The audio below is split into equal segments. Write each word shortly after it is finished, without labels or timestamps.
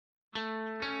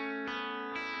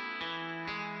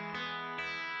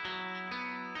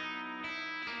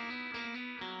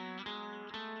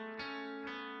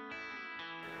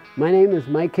My name is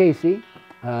Mike Casey,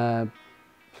 Smith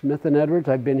 & Edwards.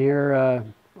 I've been here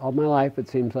all my life, it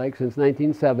seems like, since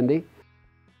 1970.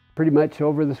 Pretty much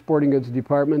over the sporting goods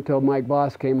department until Mike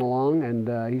Voss came along,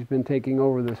 and he's been taking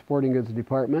over the sporting goods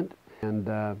department. And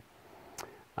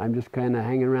I'm just kind of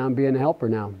hanging around being a helper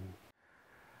now.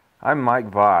 I'm Mike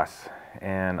Voss,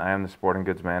 and I am the sporting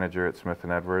goods manager at Smith &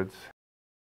 Edwards.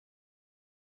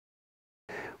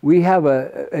 We have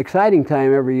an exciting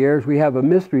time every year. We have a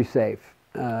mystery safe.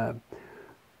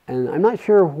 And I'm not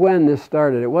sure when this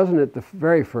started. It wasn't at the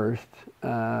very first,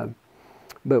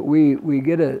 but we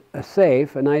get a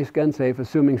safe, a nice gun safe,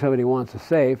 assuming somebody wants a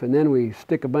safe, and then we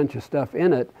stick a bunch of stuff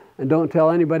in it and don't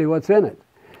tell anybody what's in it.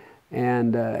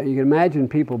 And you can imagine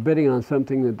people bidding on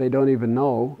something that they don't even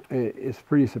know. It's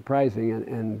pretty surprising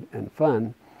and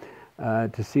fun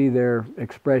to see their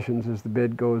expressions as the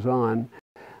bid goes on.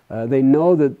 They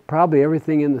know that probably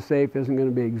everything in the safe isn't going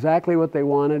to be exactly what they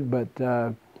wanted,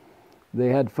 but they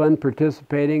had fun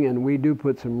participating, and we do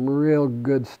put some real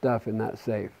good stuff in that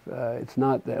safe. It's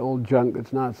not the old junk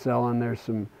that's not selling. There's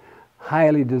some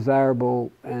highly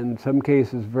desirable, and in some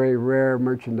cases very rare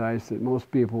merchandise that most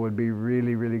people would be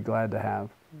really, really glad to have.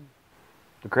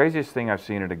 The craziest thing I've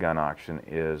seen at a gun auction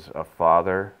is a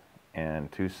father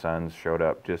and two sons showed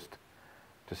up just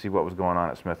to see what was going on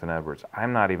at Smith & Edwards.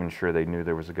 I'm not even sure they knew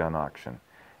there was a gun auction.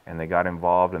 And they got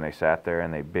involved and they sat there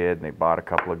and they bid and they bought a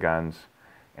couple of guns.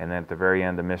 And then at the very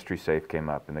end, the mystery safe came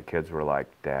up and the kids were like,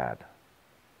 "Dad,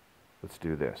 let's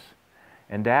do this."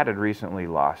 And Dad had recently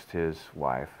lost his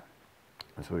wife.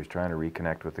 And so he was trying to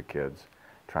reconnect with the kids,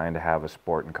 trying to have a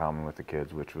sport in common with the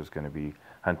kids, which was going to be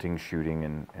hunting, shooting,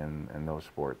 and those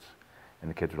sports. And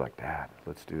the kids were like, "Dad,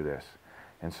 let's do this."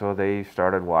 And so they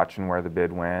started watching where the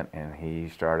bid went, and he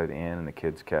started in, and the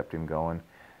kids kept him going.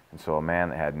 And so a man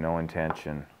that had no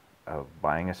intention of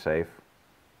buying a safe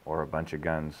or a bunch of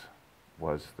guns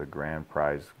was the grand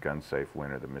prize gun safe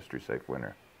winner, the mystery safe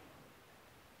winner.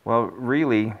 Well,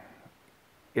 really,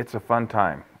 it's a fun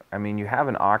time. I mean, you have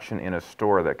an auction in a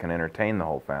store that can entertain the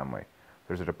whole family.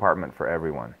 There's a department for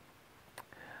everyone.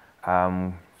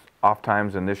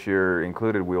 Oftentimes, and this year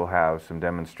included, we'll have some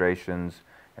demonstrations,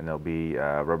 and there'll be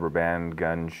a rubber band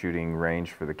gun shooting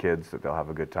range for the kids that they'll have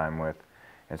a good time with.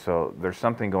 And so there's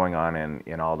something going on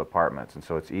in all departments. And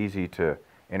so it's easy to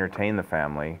entertain the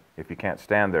family. If you can't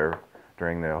stand there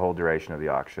during the whole duration of the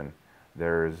auction,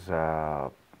 there's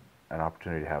an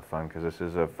opportunity to have fun, because this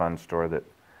is a fun store that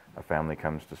a family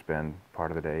comes to spend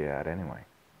part of the day at anyway.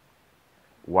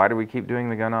 Why do we keep doing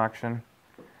the gun auction?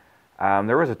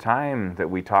 There was a time that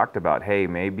we talked about, hey,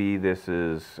 maybe this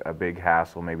is a big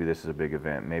hassle, maybe this is a big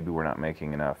event, maybe we're not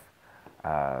making enough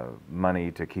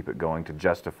money to keep it going, to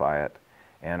justify it,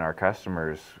 and our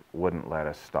customers wouldn't let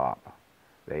us stop.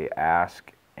 They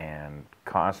ask, and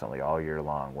constantly all year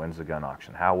long, when's the gun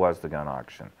auction? How was the gun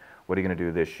auction? What are you going to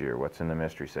do this year? What's in the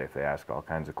mystery safe? They ask all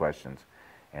kinds of questions.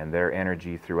 And their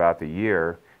energy throughout the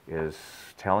year is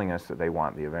telling us that they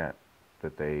want the event,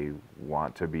 that they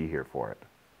want to be here for it.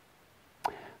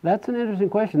 That's an interesting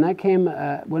question. That came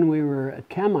when we were at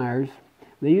Kameyer's.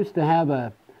 They used to have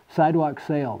a sidewalk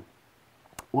sale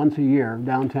once a year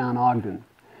downtown Ogden.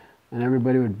 And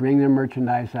everybody would bring their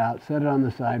merchandise out, set it on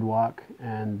the sidewalk,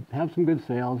 and have some good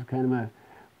sales, kind of a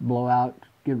blowout,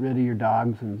 get rid of your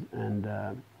dogs.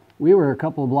 And we were a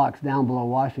couple of blocks down below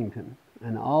Washington,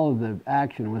 and all of the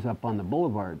action was up on the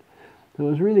boulevard. So it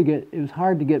was really good. It was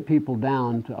hard to get people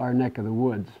down to our neck of the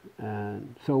woods.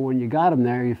 So when you got them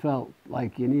there, you felt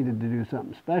like you needed to do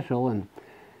something special. And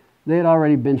they had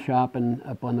already been shopping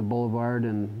up on the boulevard,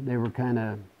 and they were kind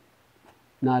of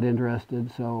not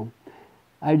interested. So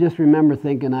I just remember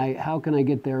thinking, how can I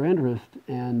get their interest?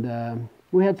 And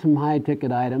we had some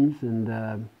high-ticket items,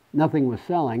 and nothing was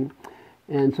selling.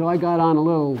 And so I got on a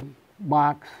little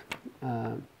box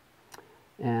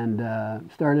and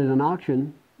started an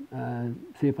auction,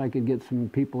 see if I could get some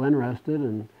people interested,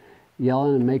 and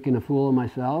yelling and making a fool of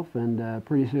myself. And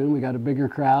pretty soon we got a bigger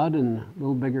crowd, and a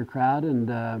little bigger crowd, and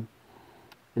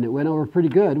it went over pretty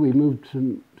good. We moved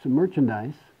some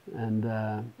merchandise, and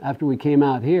after we came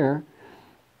out here,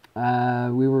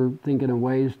 we were thinking of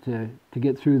ways to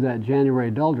get through that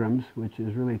January doldrums, which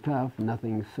is really tough,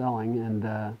 nothing's selling.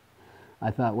 And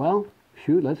I thought, well,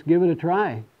 shoot, let's give it a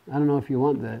try. I don't know if you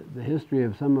want the history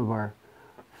of some of our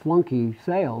flunky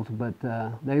sales, but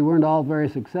they weren't all very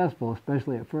successful,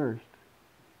 especially at first.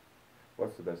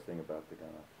 What's the best thing about the gun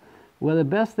auction? Well, the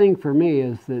best thing for me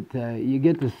is that you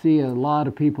get to see a lot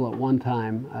of people at one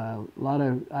time.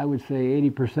 I would say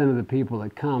 80% of the people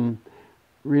that come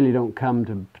really don't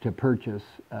come to purchase.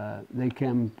 They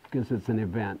come because it's an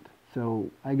event. So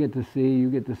I get to see, you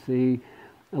get to see,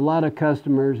 a lot of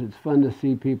customers. It's fun to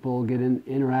see people get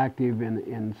interactive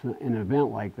in an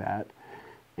event like that,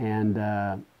 and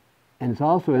it's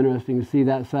also interesting to see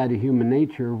that side of human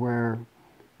nature where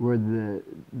the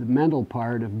mental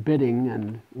part of bidding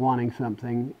and wanting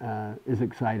something is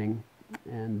exciting,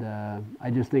 and I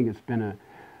just think it's been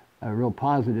a real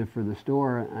positive for the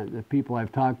store. The people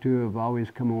I've talked to have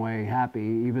always come away happy.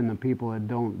 Even the people that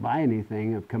don't buy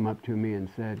anything have come up to me and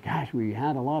said, "Gosh, we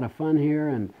had a lot of fun here."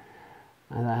 And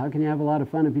I thought, how can you have a lot of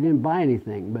fun if you didn't buy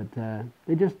anything? But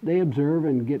they observe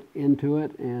and get into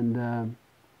it, and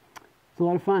it's a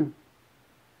lot of fun.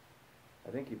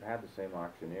 I think you've had the same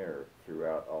auctioneer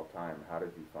throughout all time. How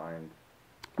did you find?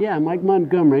 Yeah, Mike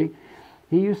Montgomery.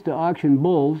 He used to auction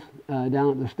bulls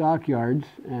down at the stockyards,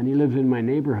 and he lives in my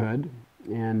neighborhood.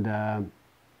 And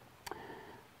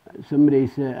somebody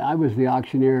said, I was the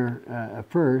auctioneer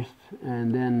first,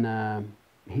 and then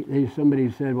somebody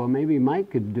said, well, maybe Mike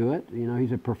could do it. You know,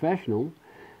 he's a professional.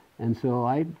 And so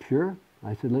I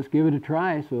said, let's give it a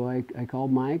try. So I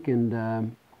called Mike,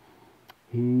 and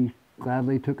he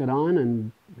gladly took it on,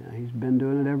 and he's been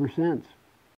doing it ever since.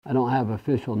 I don't have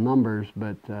official numbers,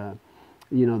 but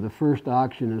you know, the first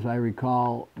auction, as I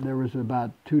recall, there was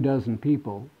about 24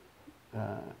 people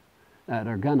at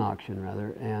our gun auction,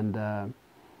 rather, and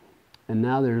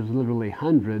now there's literally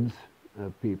hundreds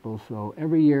of people. So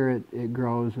every year it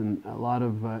grows, and a lot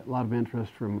of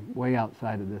interest from way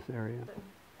outside of this area.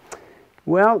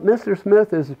 Well, Mr.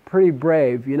 Smith is pretty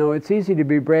brave. You know, it's easy to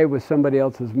be brave with somebody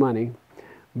else's money,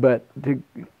 but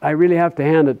I really have to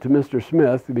hand it to Mr.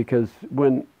 Smith, because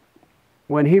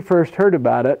when he first heard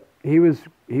about it, he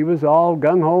was all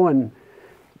gung-ho and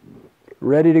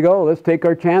ready to go. Let's take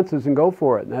our chances and go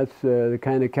for it. And that's the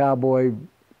kind of cowboy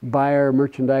buyer,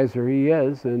 merchandiser he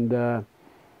is, and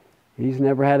he's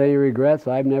never had any regrets.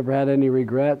 I've never had any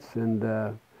regrets,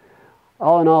 and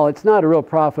all in all, it's not a real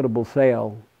profitable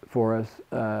sale for us.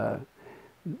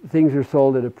 Things are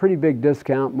sold at a pretty big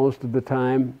discount most of the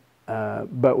time,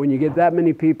 but when you get that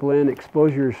many people in,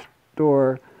 expose your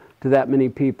store to that many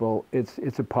people,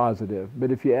 it's a positive.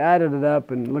 But if you added it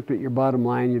up and looked at your bottom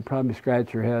line, you'd probably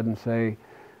scratch your head and say,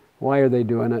 why are they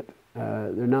doing it?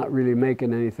 They're not really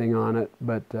making anything on it,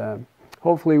 but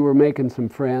hopefully we're making some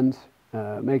friends,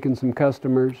 making some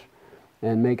customers,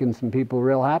 and making some people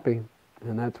real happy.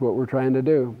 And that's what we're trying to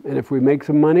do. And if we make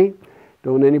some money,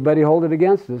 don't anybody hold it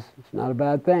against us. It's not a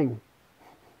bad thing.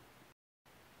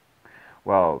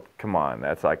 Well, come on,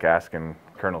 that's like asking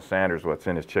Colonel Sanders what's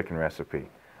in his chicken recipe.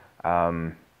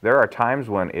 There are times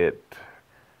when it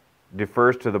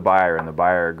defers to the buyer, and the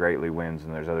buyer greatly wins,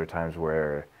 and there's other times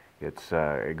where it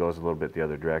goes a little bit the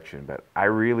other direction. But I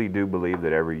really do believe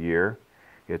that every year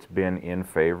it's been in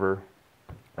favor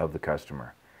of the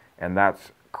customer. And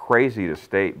that's crazy to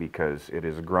state, because it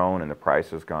has grown and the price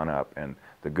has gone up and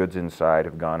the goods inside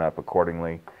have gone up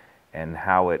accordingly. And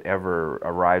how it ever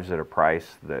arrives at a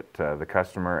price that the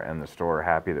customer and the store are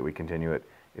happy that we continue it,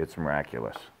 it's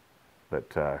miraculous.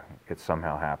 But it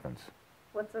somehow happens.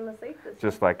 What's in the safe this year?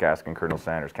 Just like asking Colonel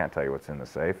Sanders, can't tell you what's in the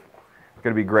safe. It's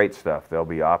going to be great stuff. There'll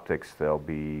be optics, there'll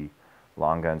be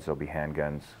long guns, there'll be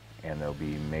handguns, and there'll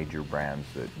be major brands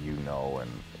that you know,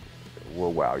 and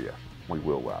we'll wow you. We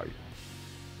will wow you.